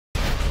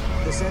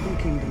The Seven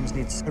Kingdoms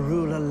needs a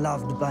ruler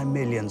loved by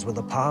millions with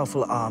a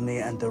powerful army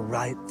and the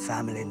right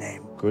family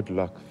name. Good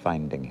luck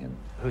finding him.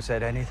 Who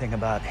said anything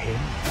about him?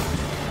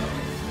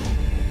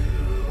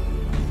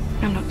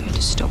 I'm not going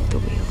to stop the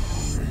wheel.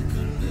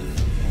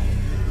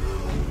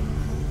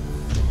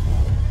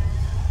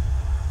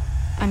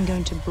 I'm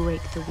going to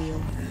break the wheel.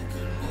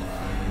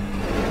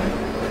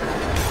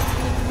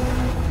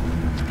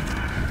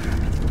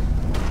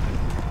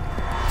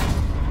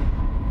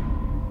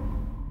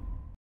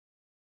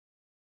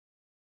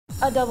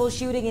 A double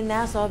shooting in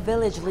Nassau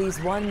village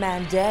leaves one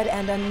man dead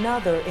and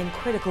another in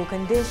critical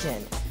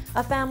condition.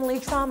 A family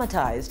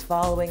traumatized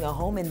following a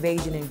home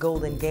invasion in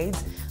Golden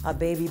Gates. A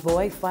baby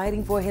boy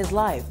fighting for his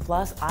life.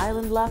 Plus,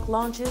 Island Luck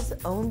launches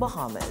own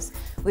Bahamas.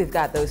 We've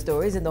got those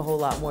stories and a whole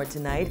lot more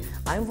tonight.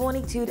 I'm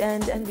Voni Toot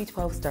and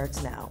NB12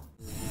 starts now.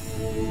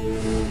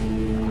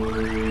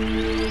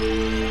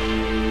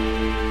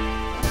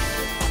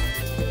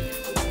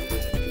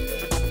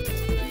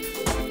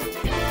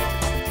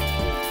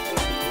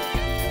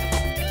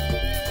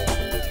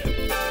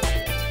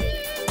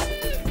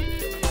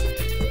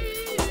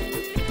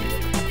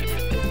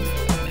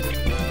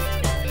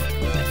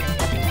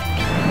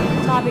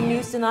 Topping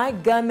news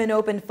tonight, gunmen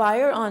opened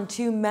fire on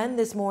two men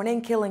this morning,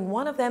 killing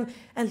one of them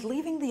and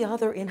leaving the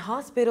other in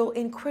hospital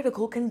in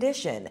critical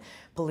condition.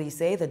 Police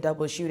say the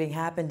double shooting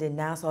happened in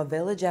Nassau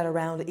Village at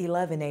around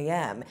 11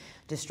 a.m.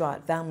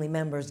 Distraught family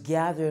members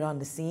gathered on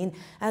the scene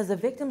as the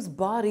victim's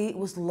body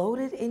was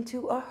loaded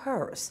into a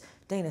hearse.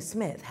 Dana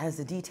Smith has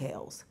the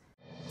details.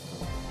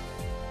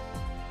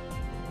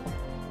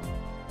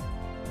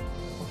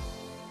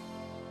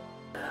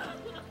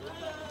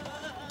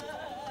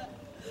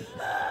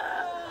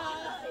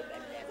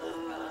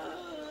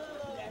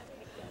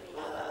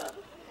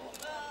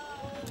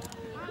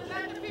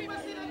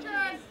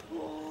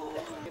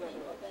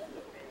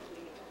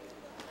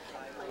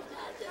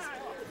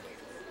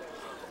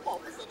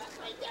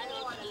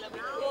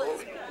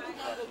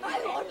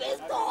 I always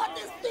thought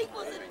this thing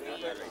was in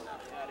here.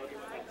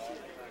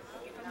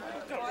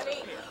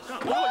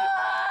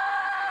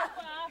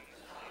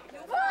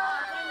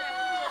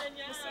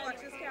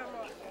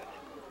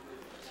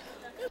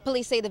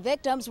 Police say the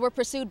victims were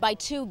pursued by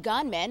two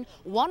gunmen,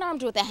 one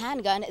armed with a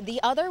handgun, the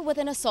other with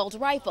an assault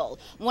rifle.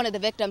 One of the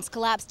victims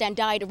collapsed and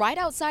died right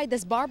outside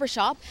this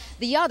barbershop.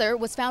 The other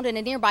was found in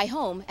a nearby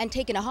home and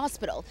taken to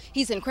hospital.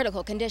 He's in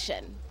critical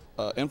condition.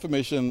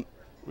 Information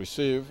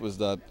received was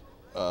that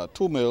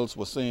two males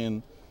were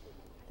seen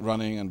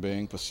running and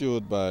being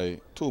pursued by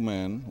two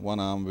men,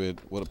 one armed with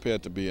what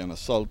appeared to be an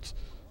assault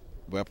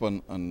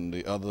weapon and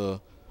the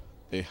other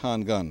a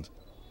handgun.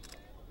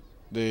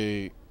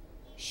 The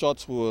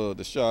shots were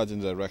discharged in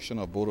the direction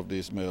of both of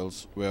these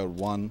males, where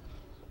one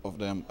of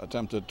them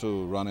attempted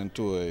to run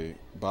into a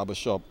barber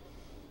shop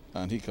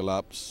and he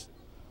collapsed.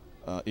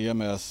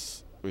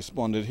 EMS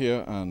responded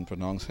here and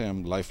pronounced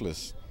him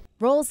lifeless.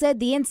 Roll said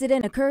the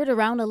incident occurred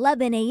around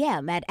 11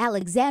 a.m. at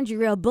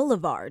Alexandria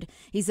Boulevard.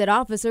 He said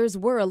officers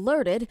were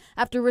alerted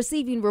after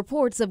receiving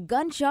reports of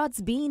gunshots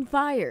being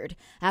fired.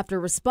 After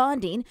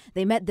responding,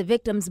 they met the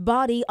victim's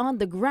body on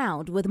the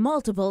ground with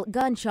multiple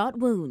gunshot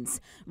wounds.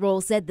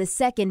 Roll said the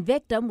second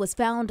victim was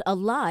found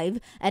alive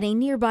at a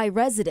nearby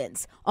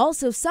residence,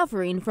 also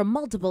suffering from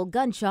multiple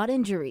gunshot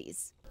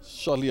injuries.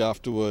 Shortly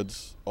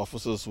afterwards,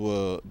 officers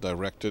were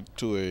directed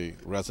to a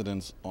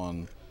residence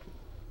on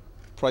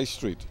Price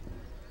Street,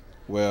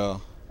 where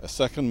a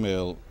second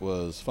male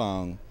was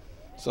found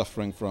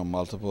suffering from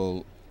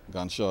multiple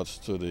gunshots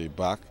to the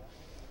back.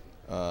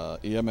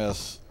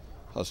 EMS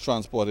has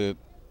transported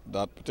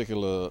that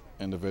particular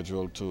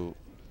individual to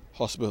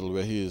hospital,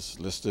 where he is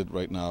listed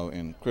right now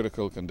in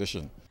critical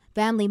condition.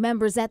 Family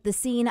members at the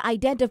scene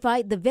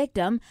identified the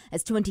victim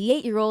as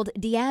 28-year-old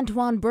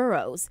DeAntoine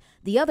Burrows.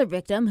 The other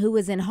victim, who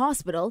is in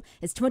hospital,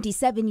 is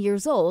 27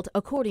 years old,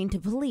 according to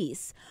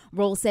police.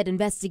 Roll said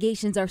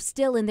investigations are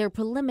still in their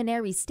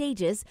preliminary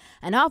stages,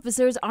 and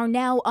officers are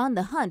now on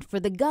the hunt for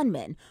the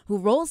gunman, who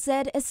Roll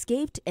said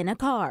escaped in a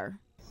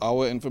car.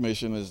 Our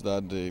information is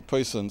that the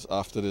persons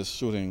after this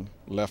shooting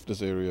left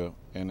this area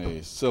in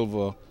a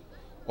silver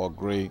or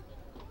gray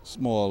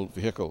small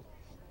vehicle.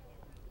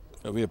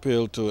 We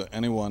appeal to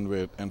anyone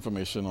with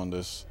information on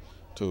this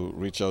to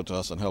reach out to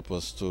us and help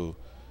us to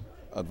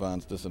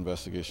advance this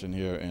investigation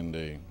here in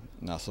the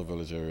Nassau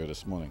Village area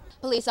this morning.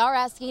 Police are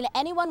asking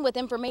anyone with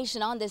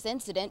information on this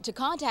incident to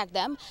contact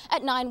them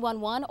at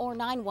 911 or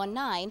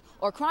 919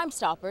 or Crime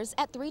Stoppers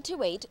at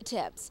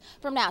 328-TIPS.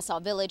 From Nassau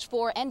Village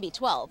for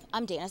NB12,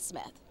 I'm Dana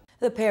Smith.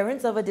 The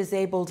parents of a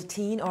disabled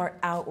teen are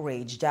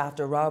outraged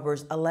after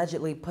robbers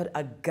allegedly put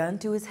a gun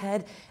to his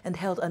head and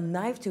held a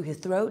knife to his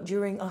throat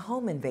during a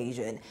home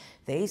invasion.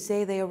 They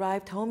say they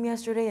arrived home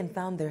yesterday and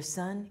found their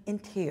son in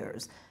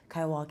tears.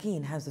 Kai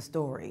Joaquin has the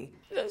story.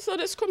 So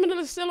this criminal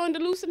is still on the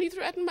loose and he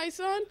threatened my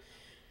son.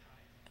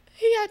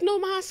 He had no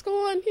mask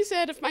on. He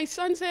said if my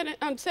son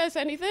says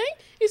anything,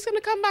 he's going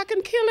to come back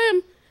and kill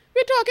him.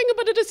 We're talking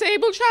about a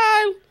disabled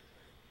child.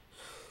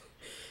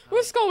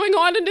 What's going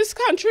on in this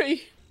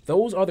country?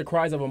 Those are the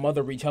cries of a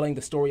mother retelling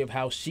the story of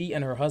how she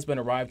and her husband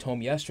arrived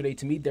home yesterday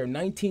to meet their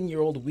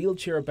 19-year-old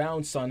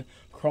wheelchair-bound son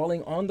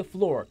crawling on the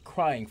floor,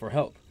 crying for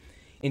help.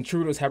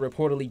 Intruders had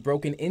reportedly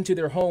broken into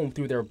their home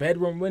through their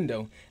bedroom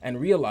window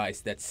and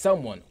realized that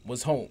someone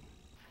was home.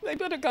 They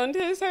put a gun to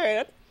his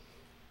head,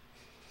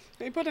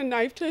 they put a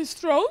knife to his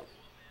throat,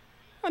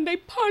 and they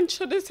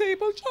punched a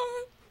disabled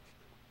child.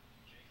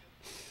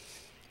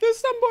 There's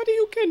somebody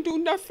who can do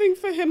nothing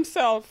for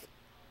himself.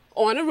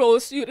 On a roll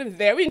student,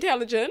 very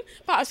intelligent,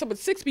 passed up with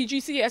 6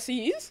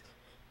 BGCSEs.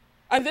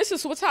 And this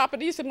is what's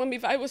happened. He said, Mom,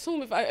 if I was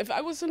home, if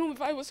I was home,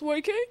 if I was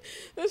working,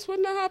 this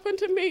wouldn't have happened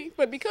to me.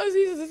 But because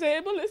he's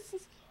disabled,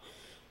 it's...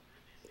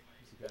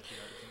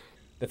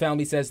 The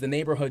family says the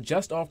neighborhood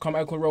just off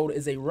Carmichael Road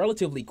is a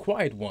relatively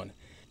quiet one.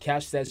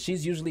 Cash says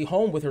she's usually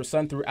home with her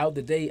son throughout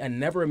the day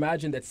and never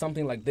imagined that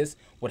something like this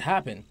would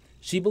happen.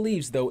 She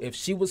believes, though, if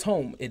she was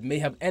home, it may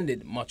have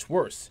ended much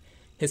worse.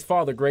 His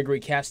father, Gregory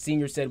Cash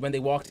Sr., said when they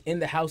walked in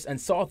the house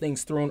and saw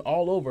things thrown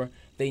all over,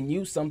 they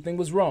knew something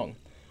was wrong.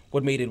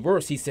 What made it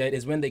worse, he said,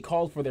 is when they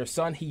called for their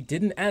son, he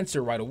didn't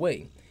answer right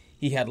away.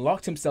 He had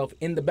locked himself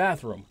in the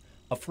bathroom,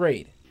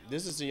 afraid.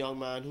 This is a young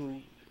man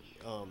who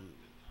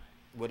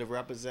would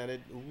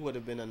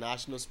have been a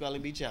national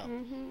spelling bee champ.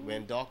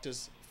 When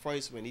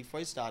he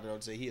first started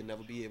out, said he'd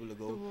never be able to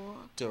go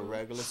to a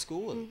regular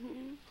school.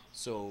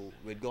 So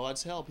with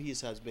God's help, he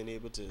has been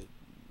able to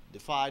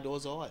defy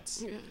those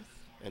odds. Yes.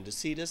 And to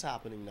see this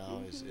happening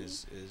now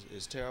is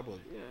terrible.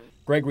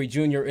 Gregory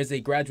Jr. is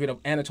a graduate of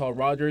Anatole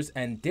Rogers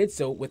and did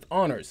so with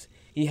honors.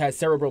 He has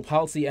cerebral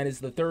palsy and is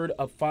the third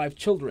of 5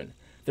 children.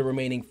 The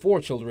remaining 4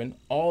 children,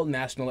 all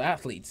national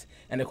athletes.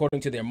 And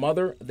according to their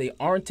mother, they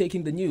aren't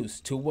taking the news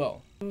too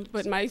well.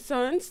 But my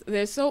sons,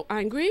 they're so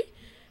angry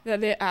that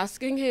they're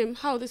asking him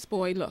how this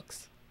boy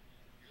looks.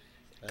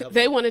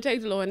 They want to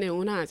take the law in their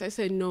own hands. I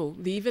said, no,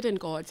 leave it in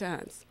God's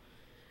hands.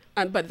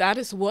 But that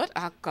is what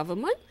our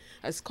government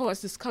has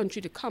caused this country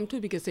to come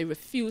to, because they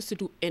refuse to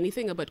do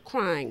anything about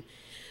crime.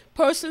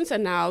 Persons are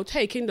now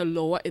taking the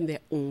law in their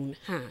own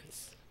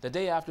hands. The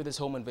day after this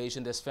home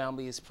invasion, this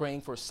family is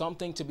praying for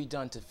something to be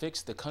done to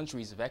fix the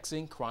country's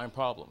vexing crime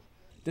problem.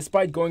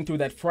 Despite going through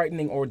that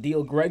frightening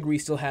ordeal, Gregory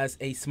still has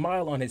a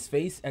smile on his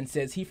face and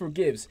says he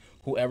forgives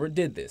whoever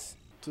did this.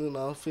 Do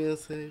not feel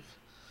safe,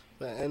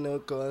 but I know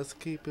God's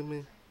keeping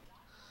me,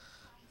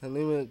 and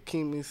He will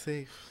keep me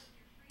safe.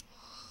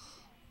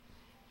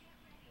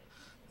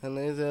 And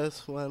I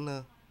just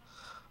wanna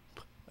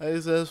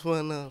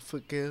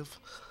forgive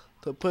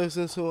the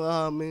persons who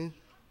harm me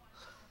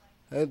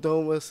and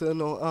don't wish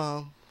no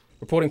harm.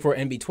 Reporting for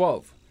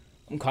NB12,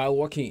 I'm Kyle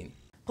Joaquin.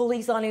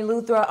 Police on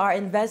Eleuthera are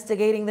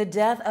investigating the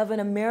death of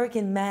an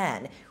American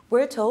man.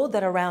 We're told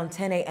that around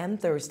 10 a.m.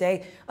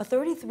 Thursday, a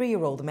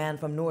 33-year-old man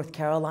from North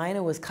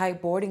Carolina was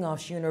kiteboarding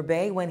off Schooner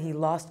Bay when he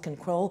lost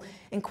control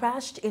and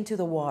crashed into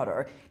the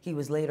water. He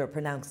was later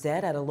pronounced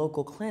dead at a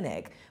local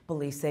clinic.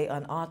 Police say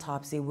an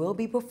autopsy will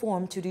be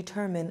performed to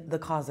determine the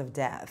cause of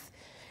death.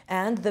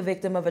 And the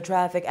victim of a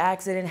traffic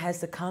accident has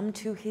succumbed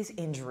to his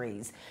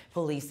injuries.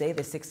 Police say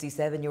the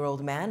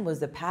 67-year-old man was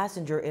the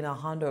passenger in a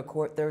Honda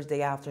Accord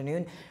Thursday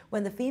afternoon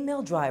when the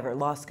female driver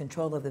lost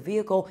control of the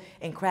vehicle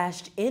and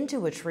crashed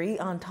into a tree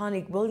on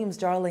Tonic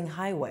Williams-Darling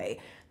Highway.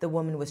 The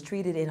woman was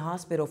treated in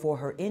hospital for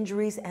her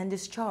injuries and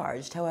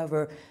discharged.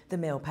 However, the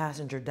male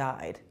passenger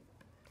died.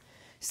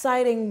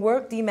 Citing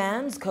work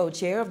demands,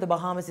 co-chair of the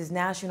Bahamas'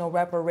 National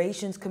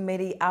Reparations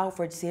Committee,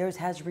 Alfred Sears,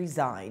 has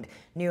resigned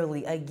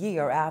nearly a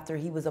year after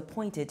he was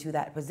appointed to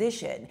that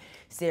position.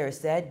 Sears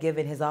said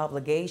given his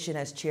obligation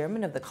as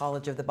chairman of the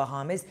College of the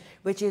Bahamas,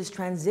 which is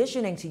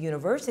transitioning to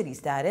university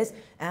status,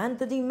 and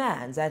the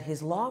demands at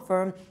his law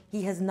firm,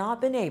 he has not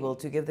been able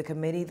to give the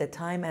committee the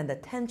time and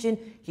attention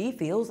he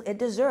feels it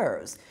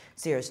deserves.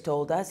 Sears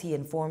told us he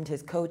informed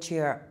his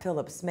co-chair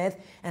Philip Smith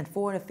and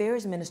Foreign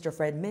Affairs Minister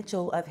Fred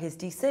Mitchell of his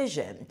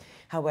decision.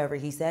 However,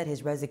 he said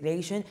his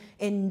resignation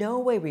in no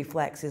way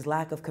reflects his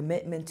lack of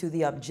commitment to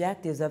the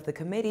objectives of the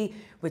committee,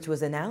 which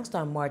was announced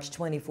on March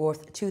 24,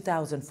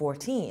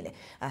 2014,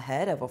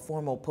 ahead of a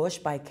formal push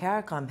by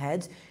CARICOM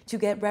heads to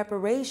get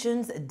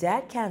reparations,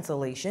 debt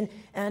cancellation,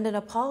 and an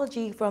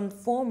apology from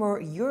former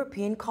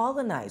European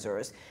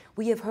colonizers.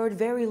 We have heard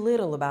very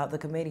little about the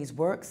committee's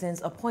work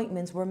since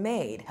appointments were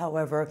made.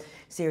 However,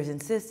 Sears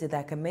insisted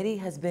that committee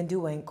has been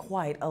doing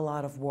quite a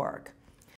lot of work.